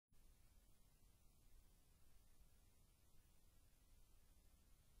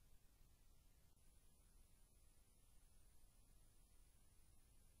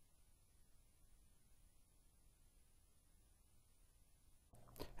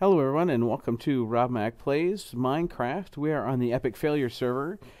Hello, everyone, and welcome to Rob Mac Plays Minecraft. We are on the Epic Failure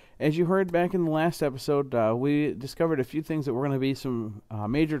server. As you heard back in the last episode, we discovered a few things that were going to be some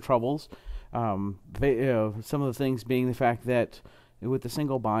major troubles. Some of the things being the fact that with the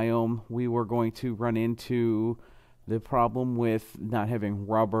single biome, we were going to run into the problem with not having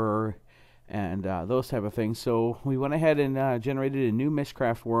rubber and those type of things. So we went ahead and generated a new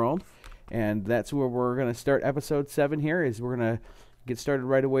Mishcraft world, and that's where we're going to start episode 7 here. Is we're going to get started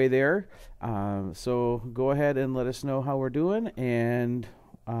right away there. So go ahead and let us know how we're doing, and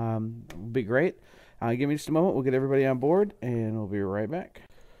it'll be great. Give me just a moment. We'll get everybody on board, and we'll be right back.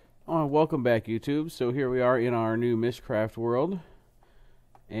 Welcome back, YouTube. So here we are in our new Mishcraft world,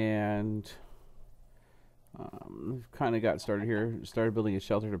 and we've kind of got started here. Started building a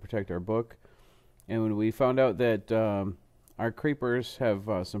shelter to protect our book, and when we found out that our creepers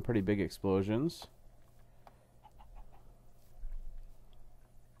have some pretty big explosions.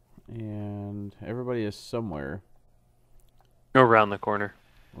 And everybody is somewhere. Go around the corner.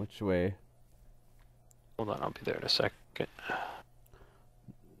 Which way? Hold on, I'll be there in a second.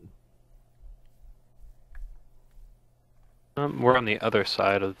 We're on the other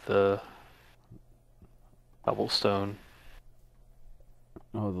side of the cobblestone.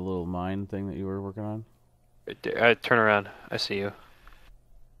 Oh, the little mine thing that you were working on? Right there. Turn around. I see you.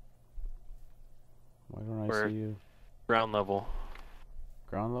 Why don't I see you? Ground level.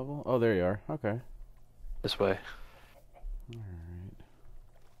 Ground level? Oh, there you are. Okay. This way. Alright.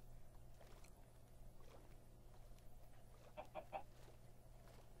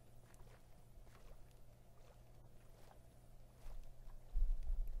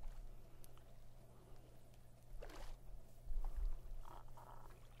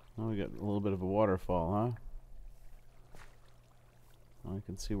 Oh, we got a little bit of a waterfall, huh? Well, I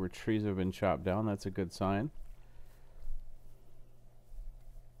can see where trees have been chopped down. That's a good sign.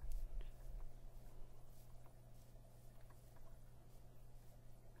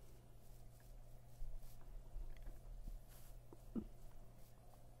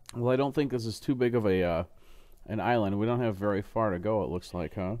 Well, I don't think this is too big of a an island. We don't have very far to go, it looks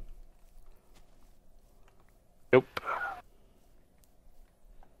like, huh? Nope.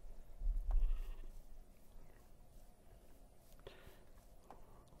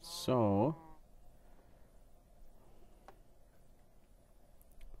 So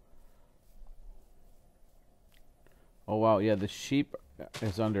oh wow, yeah, the sheep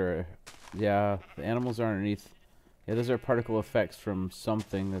is under. Yeah, the animals are underneath. Yeah, those are particle effects from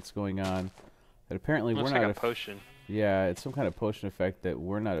something that's going on that apparently Looks we're not. Like a potion. Yeah, it's some kind of potion effect that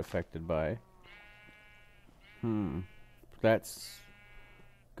we're not affected by. That's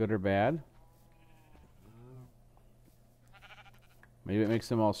good or bad? Maybe it makes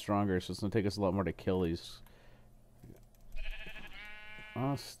them all stronger, so it's gonna take us a lot more to kill these.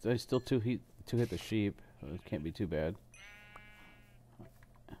 Oh, I still hit the sheep. It can't be too bad.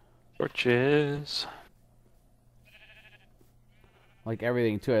 Torches. Like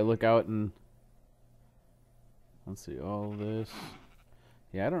everything too, I look out and let's see all this.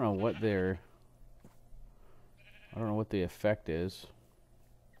 Yeah, I don't know what the effect is.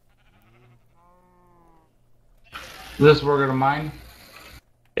 This we're gonna mine.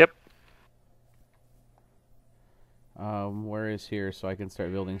 Yep. Where is here so I can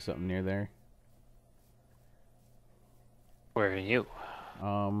start building something near there? Where are you?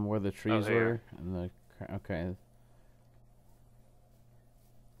 Where the trees were and the okay.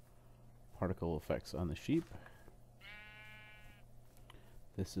 Particle effects on the sheep.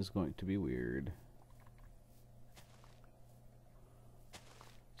 This is going to be weird.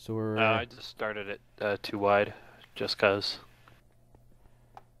 So we're. I just started it too wide, just cause.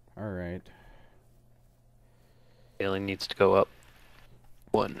 All right. Scaling needs to go up.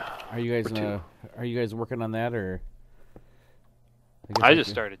 One. Are you guys two. Are you guys working on that or? I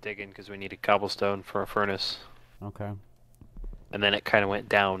just started digging because we needed cobblestone for a furnace. Okay. And then it kind of went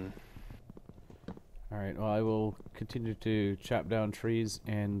down. All right. Well, I will continue to chop down trees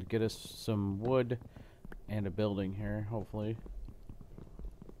and get us some wood and a building here, hopefully.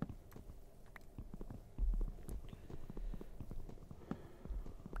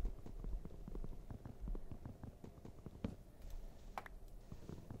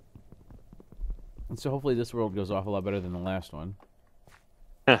 And so hopefully this world goes off a lot better than the last one.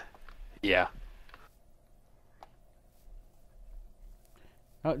 Yeah.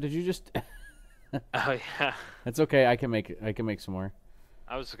 Oh, did you just? Oh yeah. That's okay. I can make some more.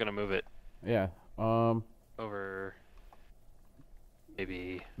 I was gonna move it. Yeah. Over.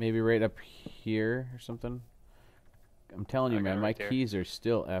 Maybe right up here or something. I'm telling you, man, my keys are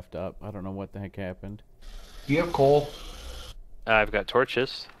still effed up. I don't know what the heck happened. Do you have coal? I've got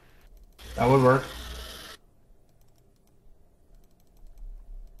torches. That would work.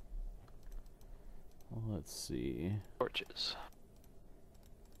 Well, let's see. Torches.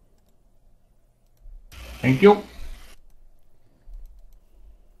 Thank you.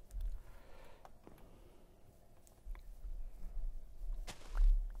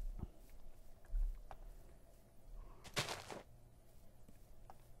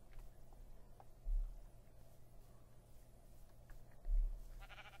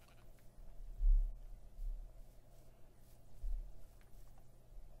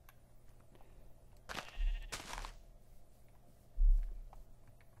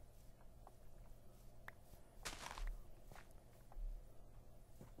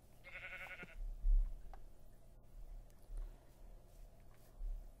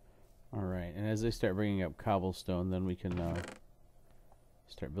 Alright, and as they start bringing up cobblestone, then we can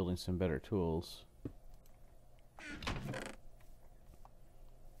start building some better tools.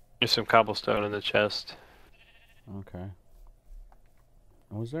 There's some cobblestone in the chest. Okay.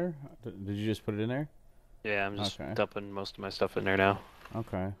 Was there? Did you just put it in there? Yeah, I'm just Okay. dumping most of my stuff in there now.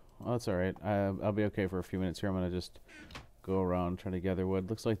 Okay. Well, that's alright. I'll be okay for a few minutes here. I'm going to just go around trying to gather wood.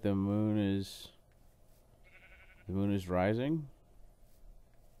 Looks like the moon is rising.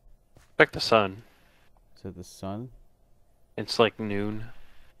 Check the sun. Is that the sun? It's like noon.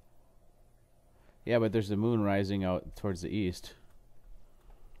 Yeah, but there's the moon rising out towards the east.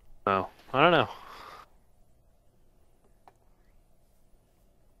 Oh, I don't know.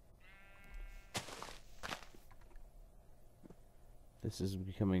 This is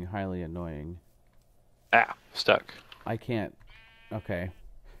becoming highly annoying. Ah, stuck. I can't. Okay.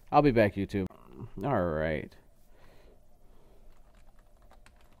 I'll be back, YouTube. Alright.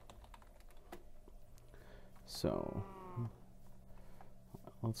 So,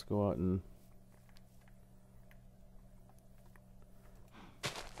 let's go out and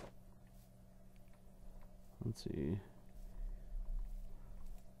let's see.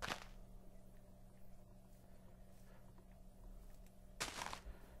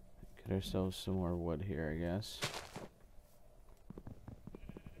 Get ourselves some more wood here, I guess.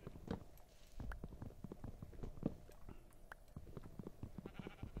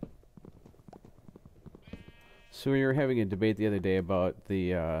 So we were having a debate the other day about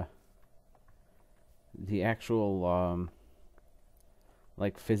the actual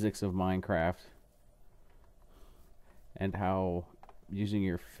like physics of Minecraft and how using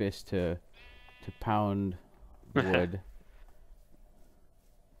your fist to pound wood.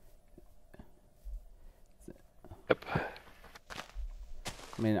 Yep.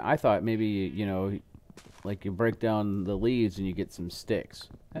 I mean, I thought maybe, you know, like you break down the leaves and you get some sticks.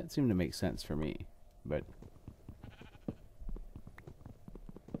 That seemed to make sense for me, but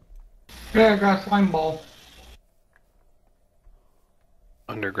Yeah, I got a slime ball.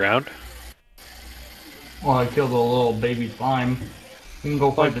 Underground. Well, I killed a little baby slime. You can go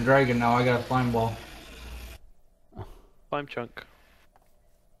fight the dragon now. I got a slime ball. Slime chunk.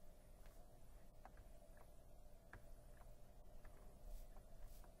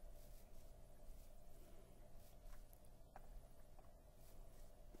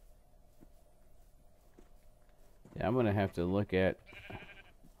 yeah, I'm gonna have to look at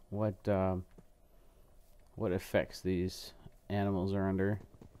what effects these animals are under.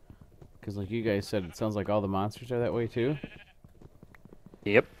 Because like you guys said, it sounds like all the monsters are that way too.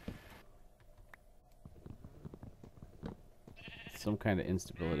 Yep. Some kind of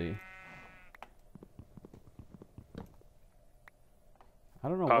instability. I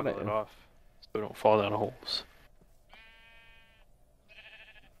don't know Toggle it off so we don't fall down holes.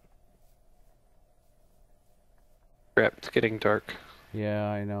 Crap, it's getting dark. Yeah,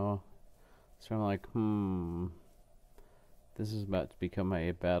 I know. So I'm like, this is about to become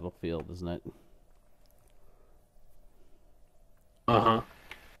a battlefield, isn't it? Uh-huh.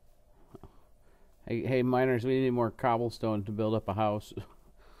 Hey, miners, we need more cobblestone to build up a house.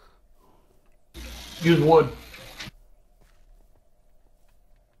 Use wood.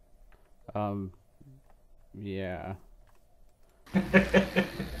 Yeah.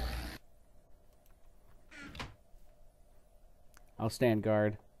 I'll stand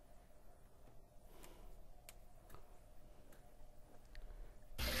guard.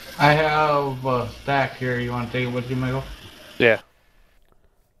 I have a stack here. You want to take it with you, Michael? Yeah.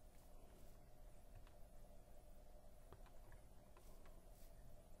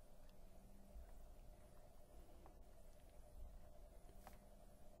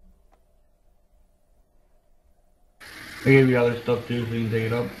 I gave you other stuff too, so you can take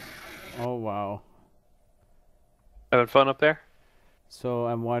it up. Oh, wow. Having fun up there? So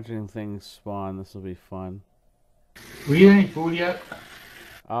I'm watching things spawn. This will be fun. We get any food yet?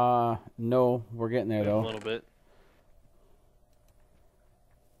 No, we're getting there A though. little bit.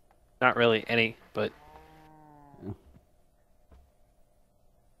 Not really any, but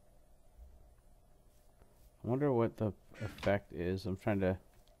I wonder what the effect is. I'm trying to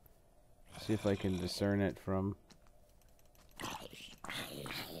see if I can discern it from.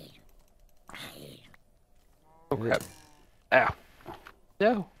 oh crap! Ow!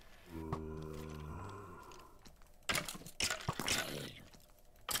 No.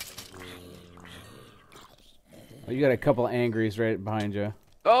 Oh, you got a couple of angries right behind you.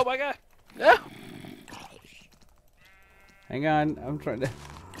 Oh my god! No! Hang on, I'm trying to.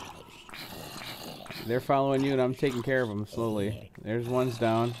 They're following you, and I'm taking care of them slowly. There's one's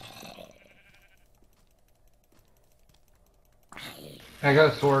down. I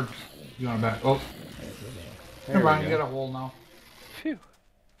got a sword. You want to back? Oh, There never we mind. You go. got a hole now. Phew.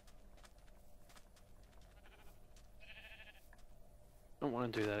 Don't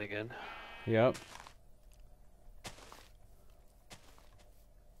want to do that again. Yep.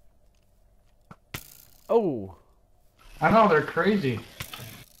 Oh, I know they're crazy.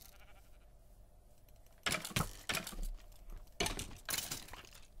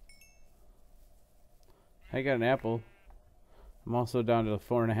 I got an apple. I'm also down to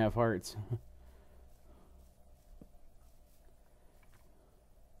 4.5 hearts.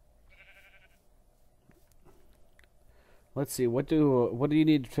 Let's see. What do you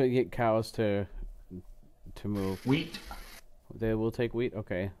need to get cows to move? Wheat. They will take wheat.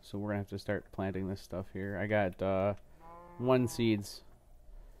 Okay, so we're gonna have to start planting this stuff here. I got 1 seeds.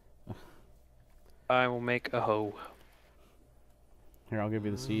 I will make a hoe. Here, I'll give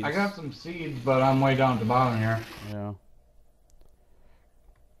you the seeds. I got some seeds, but I'm way down at the bottom here. Yeah.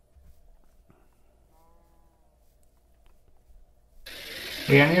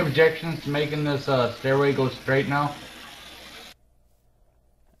 Hey, any objections to making this stairway go straight now?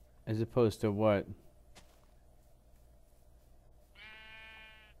 As opposed to what?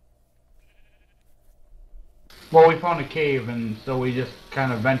 Well, we found a cave, and so we just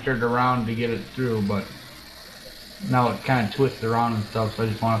kind of ventured around to get it through, but now it kind of twists around and stuff, so I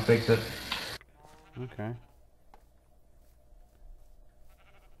just want to fix it. Okay.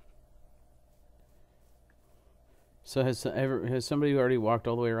 So has somebody already walked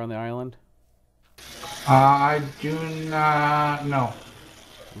all the way around the island? I do not know.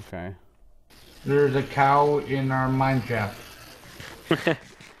 Okay. There's a cow in our mine shaft.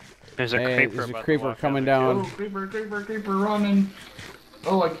 There's a Hey, creeper. there's a about to creeper walk coming down Oh, down. creeper, creeper, creeper, running.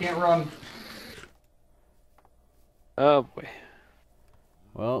 Oh, I can't run. the- Oh boy.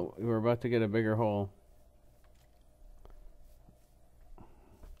 Well, we're about to get a bigger hole.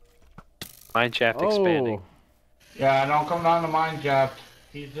 Mine shaft expanding. Oh, Yeah, don't come down the mine shaft.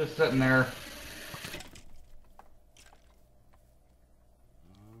 He's just sitting there.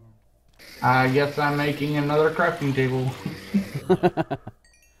 I guess I'm making another crafting table.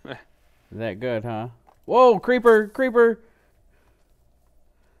 that good, huh? Whoa, creeper, creeper!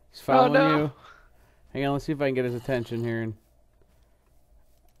 He's following no. you. Hang on, let's see if I can get his attention here. And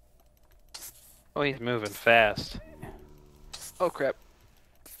Oh, he's moving fast. Oh crap.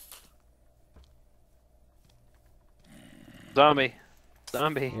 Zombie.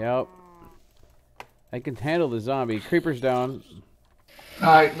 Zombie. yep, I can handle the zombie. Creeper's down.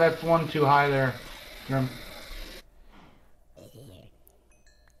 Alright, that's one too high there. Grim.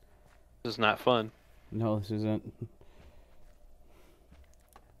 This is not fun. No, this isn't.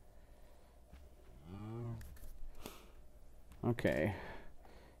 Okay.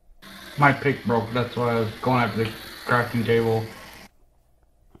 My pick broke, that's why I was going after the crafting table.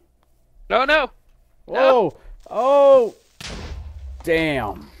 No, no. Whoa! Oh!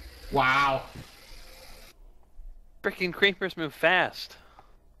 Damn. Wow. Freaking creepers move fast.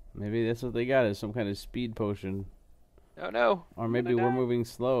 Maybe that's what they got, is some kind of speed potion. Oh no. Or maybe we're moving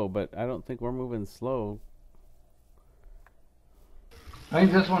slow, but I don't think we're moving slow. I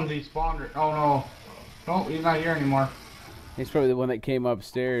think this one despawned. Oh no. No, he's not here anymore. He's probably the one that came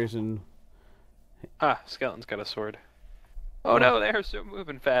upstairs and... Ah, skeleton's got a sword. Oh no, they're so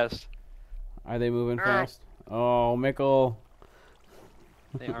moving fast. Are they moving fast? Oh, Mickle.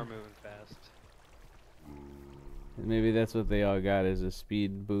 They are moving fast. Maybe that's what they all got, is a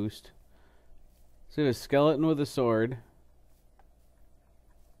speed boost. So a skeleton with a sword.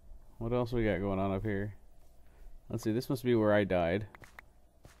 What else we got going on up here? Let's see, this must be where I died.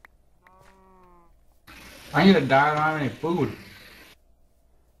 I need to die, I don't have any food.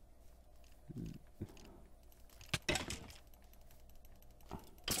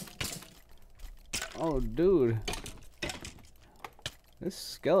 Oh, dude. This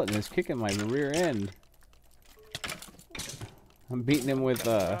skeleton is kicking my rear end. I'm beating him with,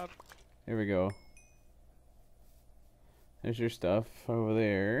 Here we go. There's your stuff over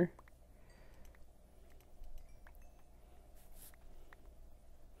there.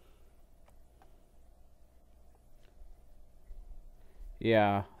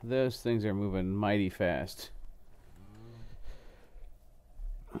 Yeah, those things are moving mighty fast.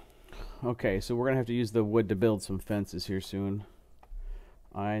 Okay, so we're gonna have to use the wood to build some fences here soon.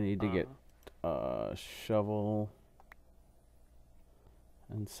 I need to get a shovel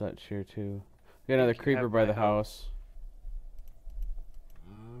and such here too. Got another creeper by the house.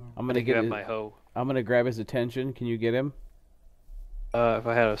 I'm gonna get my hoe. I'm gonna grab his attention. Can you get him? If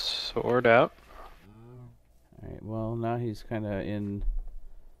I had a sword out. Alright, well now he's kinda in.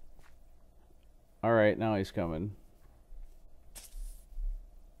 Alright, now he's coming.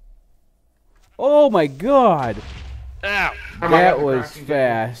 Oh my god! Ow! That was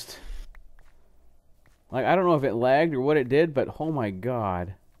fast. Like, I don't know if it lagged or what it did, but oh my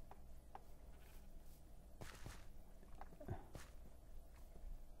god.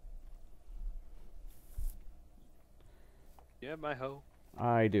 You have my hoe?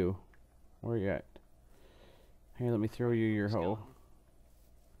 I do. Where you at? Here, let me throw you your hoe.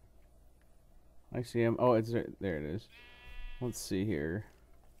 I see him. Oh, it's there it is. Let's see here.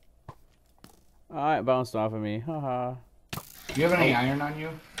 Ah, it bounced off of me. Haha. Do you have any iron on you?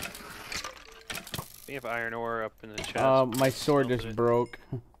 We have iron ore up in the chest. My sword just broke.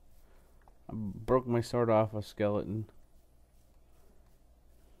 I broke my sword off a skeleton.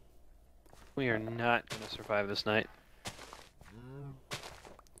 We are not going to survive this night.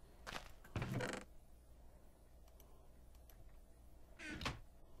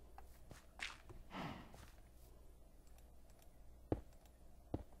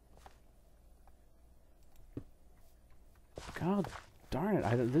 God darn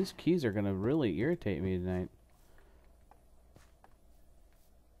it. These keys are going to really irritate me tonight.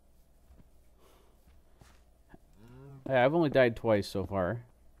 Hey, I've only died twice so far.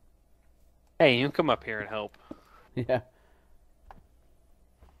 Hey, you can come up here and help. Yeah.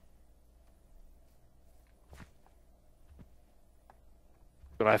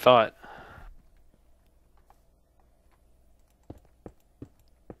 What I thought.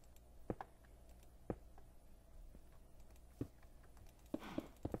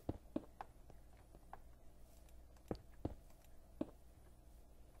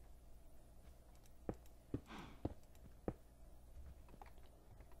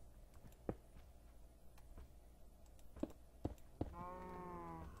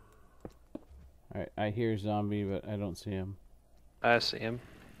 Alright, I hear zombie, but I don't see him. I see him.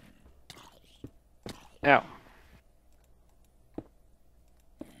 Ow.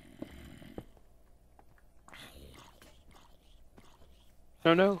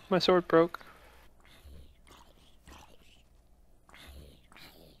 Oh no, my sword broke.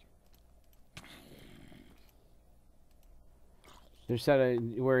 There's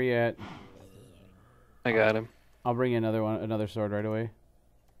where are you at? I got him. I'll bring you another sword right away.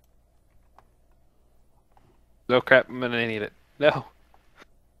 Oh crap, I'm gonna need it. No.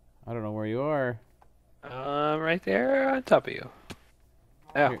 I don't know where you are. Right there on top of you.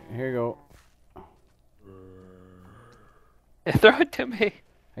 Ow. Here you go. Throw it to me.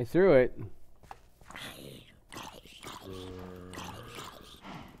 I threw it.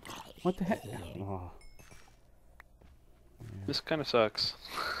 What the heck? Oh. This kind of sucks.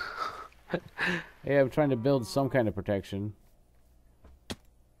 Hey, I'm trying to build some kind of protection.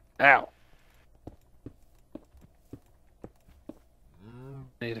 Ow.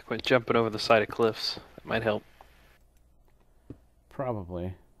 I need to quit jumping over the side of cliffs. That might help.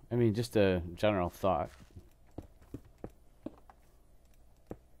 Probably. I mean, just a general thought.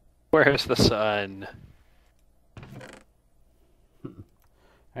 Where's the sun?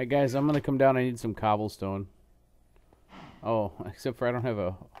 Alright guys, I'm gonna come down. I need some cobblestone. Oh, except for I don't have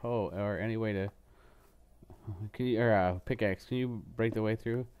a hoe or any way to. Can you or a pickaxe? Can you break the way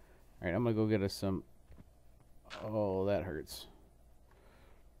through? Alright, I'm gonna go get us some. Oh, that hurts.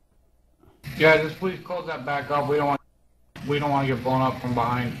 Yeah, just please close that back up. We don't want to get blown up from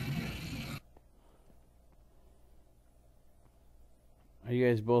behind. Are you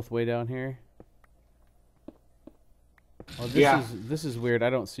guys both way down here? Oh, this is weird. I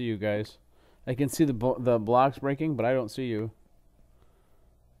don't see you guys. I can see the blocks breaking, but I don't see you.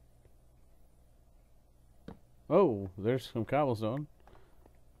 Oh, there's some cobblestone.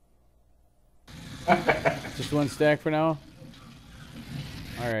 Just one stack for now?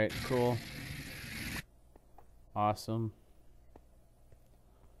 Alright, cool. Awesome.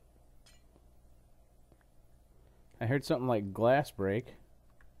 I heard something like glass break.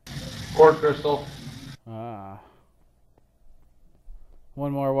 Quartz crystal. Ah.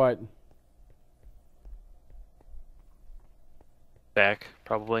 One more what? Back,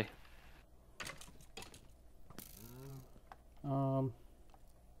 probably.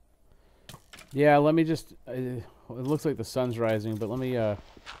 Yeah, let me just... it looks like the sun's rising, but let me...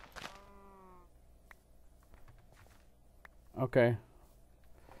 Okay.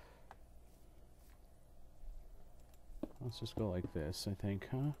 Let's just go like this, I think,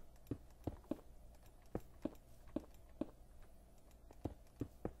 huh?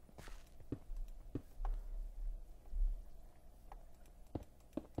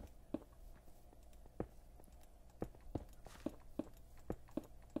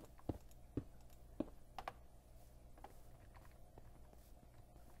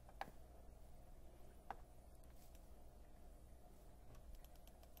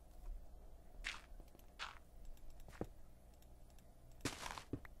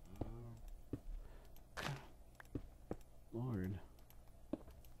 Lord.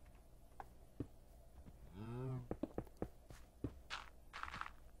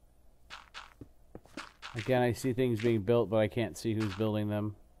 Again, I see things being built, but I can't see who's building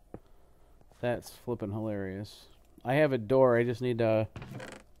them. That's flippin' hilarious. I have a door, I just need a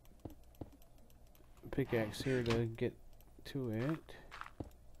pickaxe here to get to it.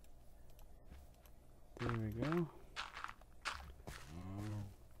 There we go.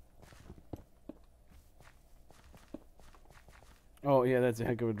 Oh, yeah, that's a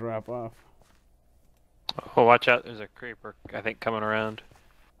heck of a drop off. Oh, watch out. There's a creeper, I think, coming around.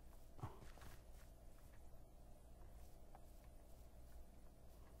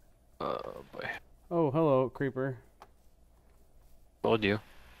 Oh, boy. Oh, hello, creeper. Told you.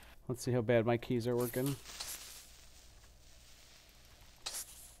 Let's see how bad my keys are working.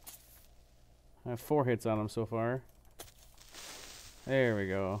 I have 4 hits on them so far. There we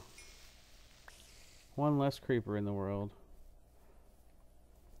go. One less creeper in the world.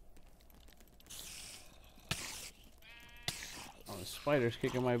 Oh, the spider's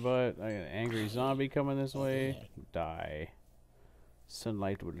kicking my butt. I got an angry zombie coming this way. Die.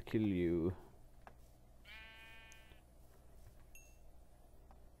 Sunlight will kill you.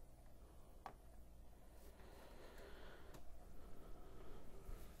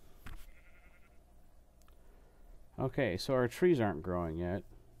 Okay, so our trees aren't growing yet.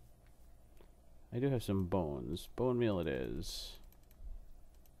 I do have some bones. Bone meal it is.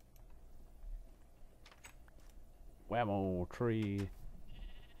 Whammo, tree.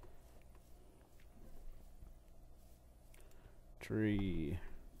 Tree.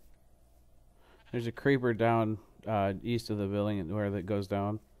 There's a creeper down east of the building where that goes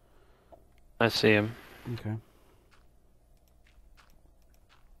down. I see him. Okay.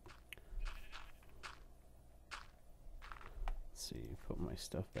 Let's see, put my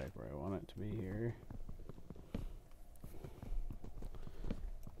stuff back where I want it to be here.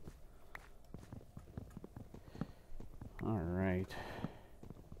 All right.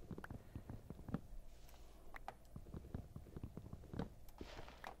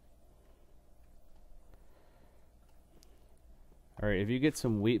 All right, if you get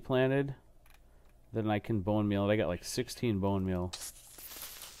some wheat planted, then I can bone meal it. I got like 16 bone meal.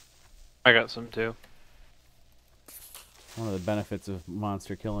 I got some too. One of the benefits of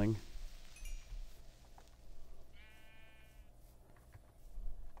monster killing.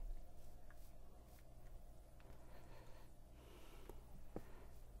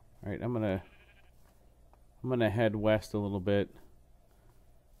 All right, I'm gonna head west a little bit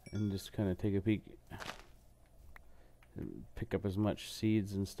and just kind of take a peek and pick up as much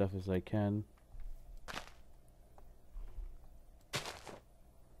seeds and stuff as I can.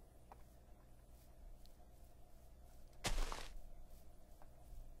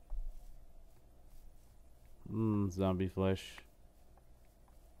 Zombie flesh.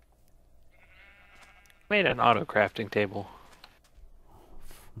 Made an auto crafting table.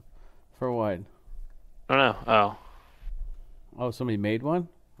 For what? I don't know. Oh. Oh, somebody made one?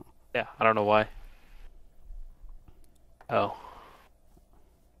 Yeah, I don't know why. Oh.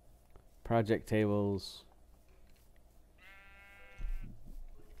 Project tables.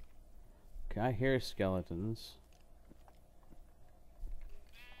 Okay, I hear skeletons.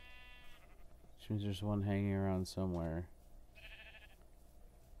 Which means there's one hanging around somewhere.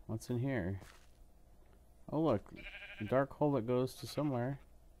 What's in here? Oh look, a dark hole that goes to somewhere.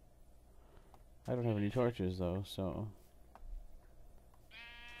 I don't have any torches though, so...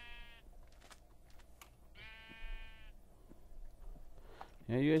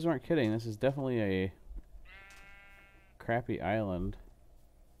 Yeah, you guys weren't kidding. This is definitely a crappy island.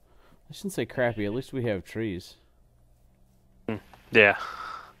 I shouldn't say crappy, at least we have trees. Yeah.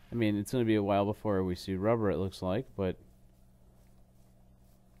 I mean, it's going to be a while before we see rubber, it looks like, but...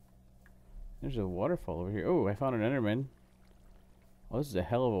 There's a waterfall over here. Oh, I found an Enderman. Well, this is a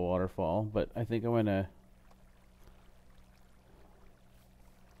hell of a waterfall, but I think I'm gonna...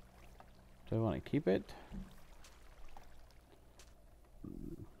 Do I want to keep it?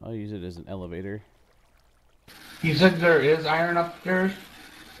 I'll use it as an elevator. You said there is iron upstairs?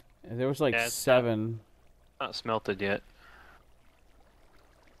 There was like Yeah, it's 7. Not smelted yet.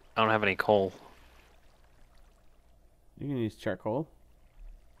 I don't have any coal. You can use charcoal.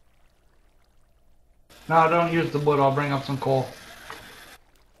 No, don't use the wood. I'll bring up some coal.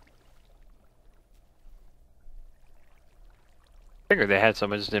 Figured they had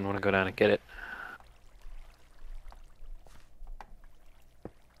some, I just didn't want to go down and get it.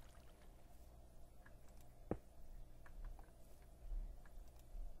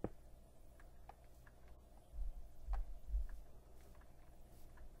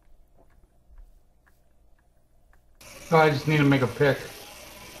 Oh, I just need to make a pick.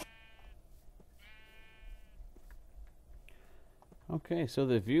 Okay, so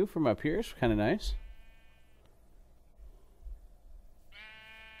the view from up here is kind of nice.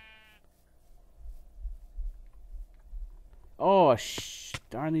 Oh,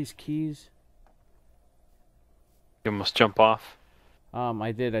 darn these keys. You almost jump off.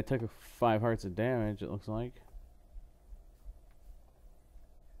 I did. I took 5 hearts of damage, it looks like.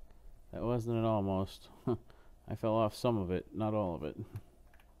 That wasn't an almost. I fell off some of it, not all of it.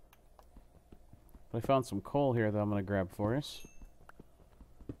 But I found some coal here that I'm going to grab for us.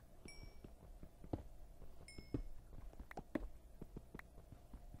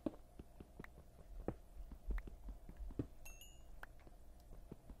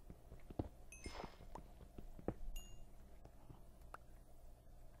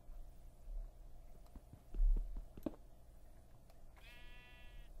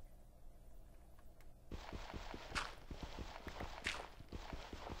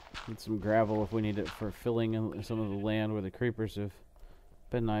 Need some gravel if we need it for filling in some of the land where the creepers have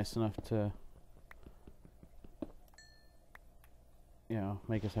been nice enough to, you know,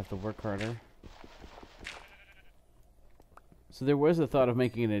 make us have to work harder. So there was a thought of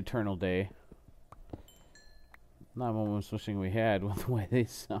making an eternal day. Not one was wishing we had with the way they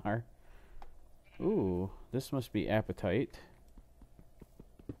are. Ooh, this must be appetite.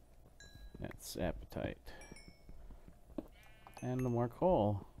 That's appetite. And more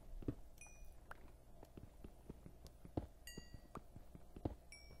coal.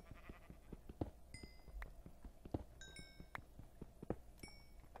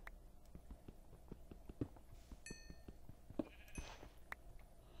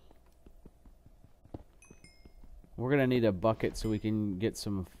 We're gonna need a bucket so we can get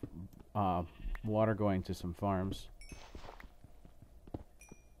some water going to some farms.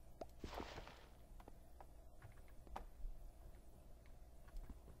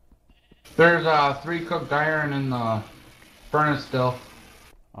 There's 3 cooked iron in the furnace still.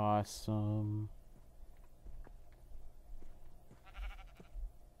 Awesome.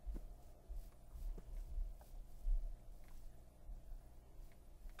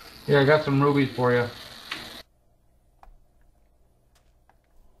 Yeah, I got some rubies for you.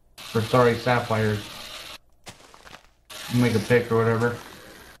 Or sorry, sapphires. Make a pick or whatever.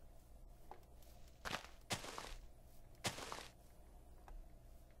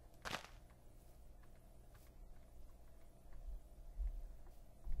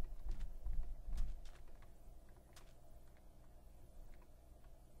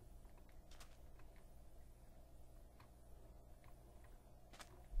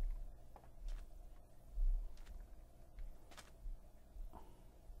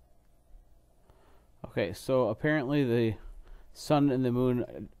 Okay, so apparently the sun and the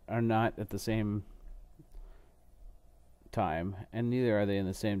moon are not at the same time, and neither are they in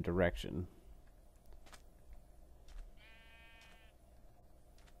the same direction.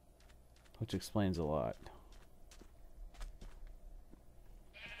 Which explains a lot.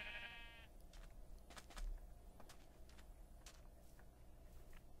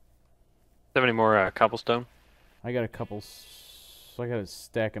 Have any more cobblestone? I got a couple, so I got a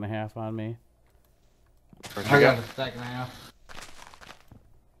stack and a half on me. I got a stack and a half.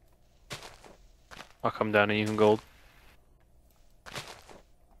 I'll come down and you can gold.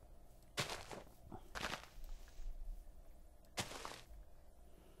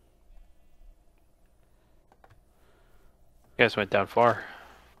 You guys went down far.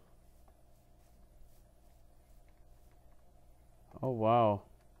 Oh, wow.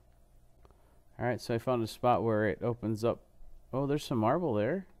 Alright, so I found a spot where it opens up. Oh, there's some marble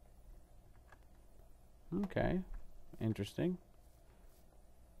there. Okay. Interesting.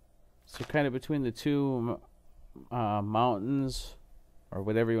 So kind of between the two mountains or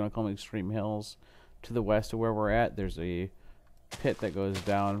whatever you want to call them, extreme hills, to the west of where we're at. There's a pit that goes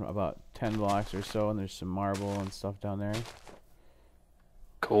down about 10 blocks or so, and there's some marble and stuff down there.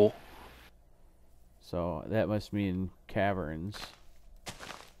 Cool. So that must mean caverns.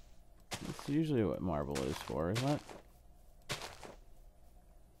 That's usually what marble is for, isn't it?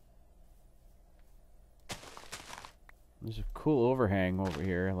 There's a cool overhang over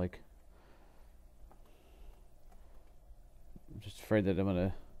here, like... I'm just afraid that I'm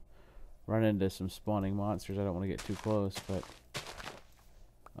gonna run into some spawning monsters. I don't want to get too close, but...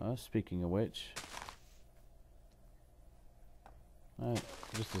 speaking of which...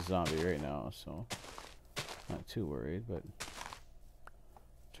 just a zombie right now, so... Not too worried, but...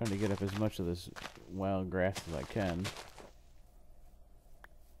 Trying to get up as much of this wild grass as I can.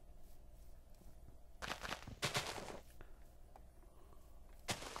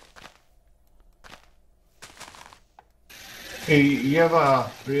 Hey, you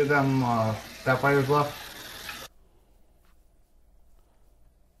have 3 of them sapphires left?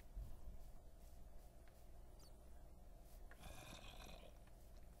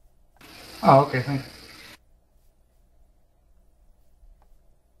 Oh, okay, thanks.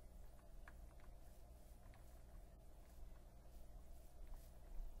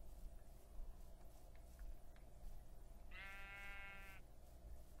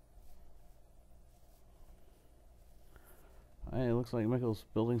 Hey, it looks like Michael's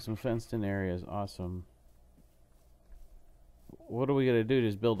building some fenced-in areas. Awesome. What are we gonna do?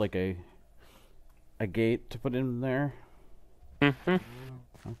 Just build like a gate to put in there? Mm-hmm.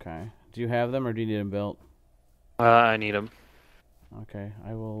 Okay. Do you have them, or do you need them built? I need them. Okay,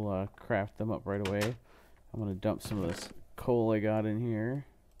 I will craft them up right away. I'm gonna dump some of this coal I got in here.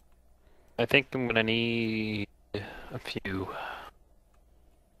 I think I'm gonna need a few.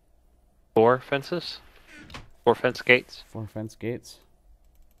 4 fences? 4 fence gates? 4 fence gates.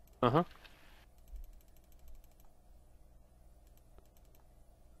 Uh-huh.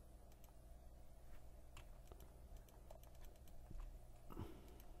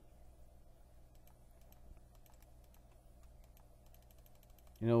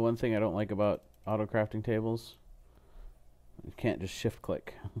 You know, one thing I don't like about auto crafting tables? You can't just shift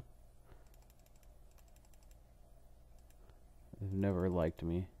click. They've never liked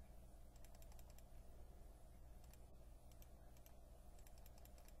me.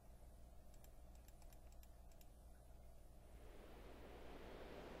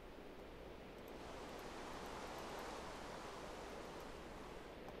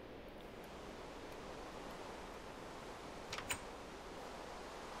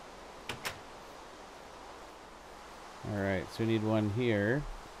 Alright, so we need one here.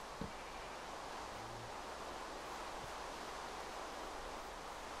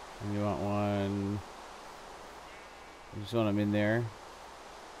 And you want one... You just want them in there?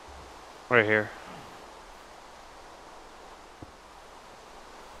 Right here.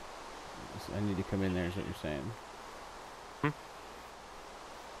 I need to come in there is what you're saying. Hmm?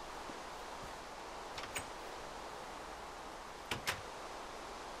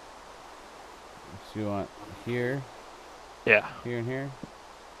 So you want here? Yeah. Here and here?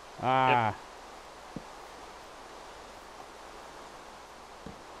 Ah!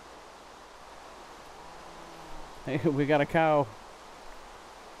 Yep. Hey, we got a cow.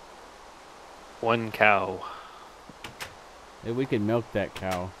 1 cow. Hey, we can milk that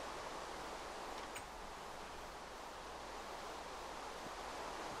cow.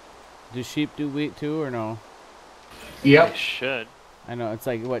 Do sheep do wheat too, or no? Yep. They should. I know, it's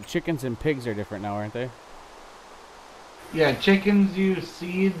like, what, chickens and pigs are different now, aren't they? Yeah, chickens use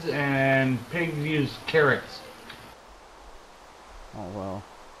seeds and pigs use carrots. Oh, well.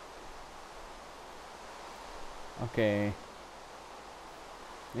 Okay.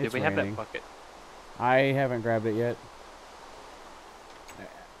 Did we have that bucket? I haven't grabbed it yet.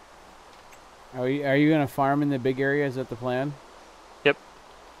 Are you gonna farm in the big area? Is that the plan? Yep.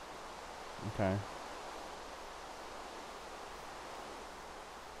 Okay.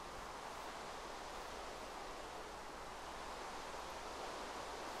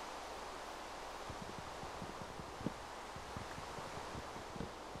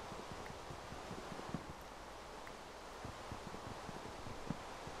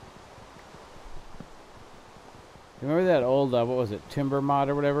 Remember that old, what was it, timber mod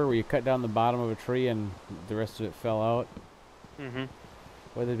or whatever, where you cut down the bottom of a tree and the rest of it fell out? Mm-hmm.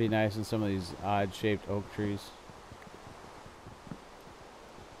 Boy, that'd be nice in some of these odd-shaped oak trees.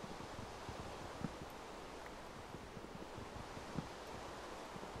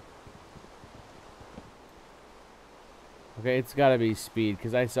 Okay, it's gotta be speed,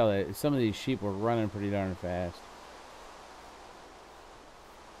 because I saw that some of these sheep were running pretty darn fast.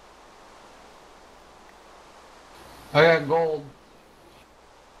 I got gold.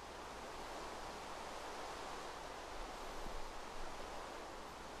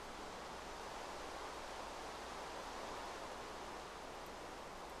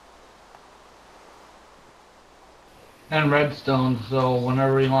 And redstone, so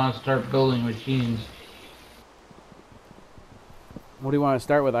whenever you want to start building machines. What do you want to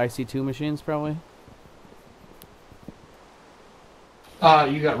start with? IC2 machines, probably?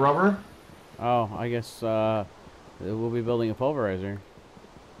 You got rubber? Oh, I guess we'll be building a pulverizer.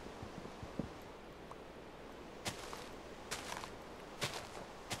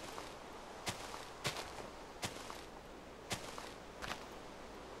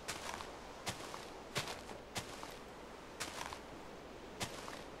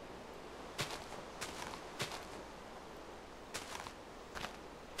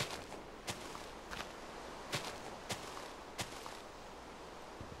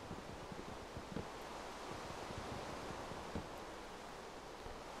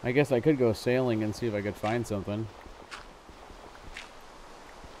 I guess I could go sailing and see if I could find something.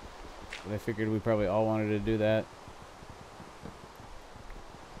 But I figured we probably all wanted to do that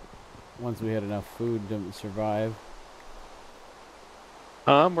once we had enough food to survive.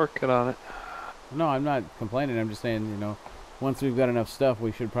 I'm working on it. No, I'm not complaining. I'm just saying, you know, once we've got enough stuff,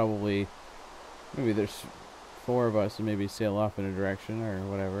 we should probably... Maybe there's 4 of us and maybe sail off in a direction or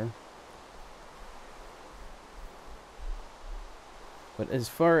whatever. But as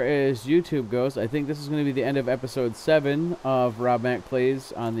far as YouTube goes, I think this is going to be the end of episode 7 of Rob Mac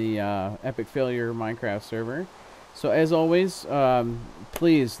Plays on the Epic Failure Minecraft server. So as always,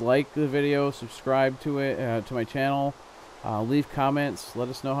 please like the video, subscribe to it, to my channel, leave comments, let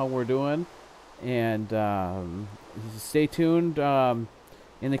us know how we're doing, and stay tuned. In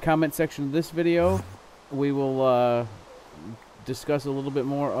the comment section of this video, we will discuss a little bit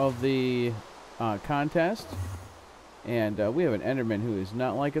more of the contest. And we have an Enderman who is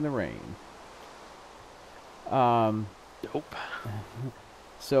not liking the rain. Nope.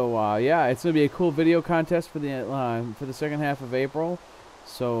 So yeah, it's gonna be a cool video contest for the second half of April.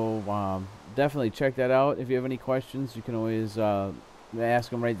 So definitely check that out. If you have any questions, you can always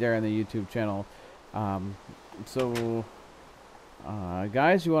ask them right there on the YouTube channel.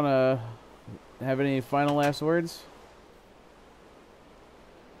 Guys, you wanna have any final last words?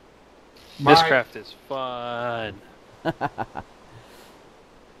 This craft is fun.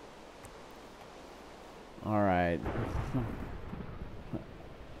 Alright.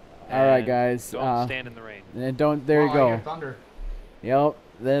 Alright, guys. Don't stand in the rain. And don't. There you go. I hear thunder. Yep.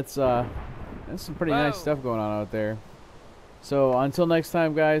 That's some pretty nice stuff going on out there. So until next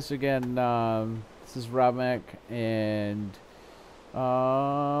time, guys. Again, this is Rob Mac, and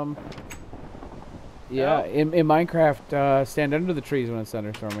yeah, in Minecraft, stand under the trees when it's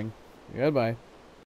thunderstorming. Goodbye.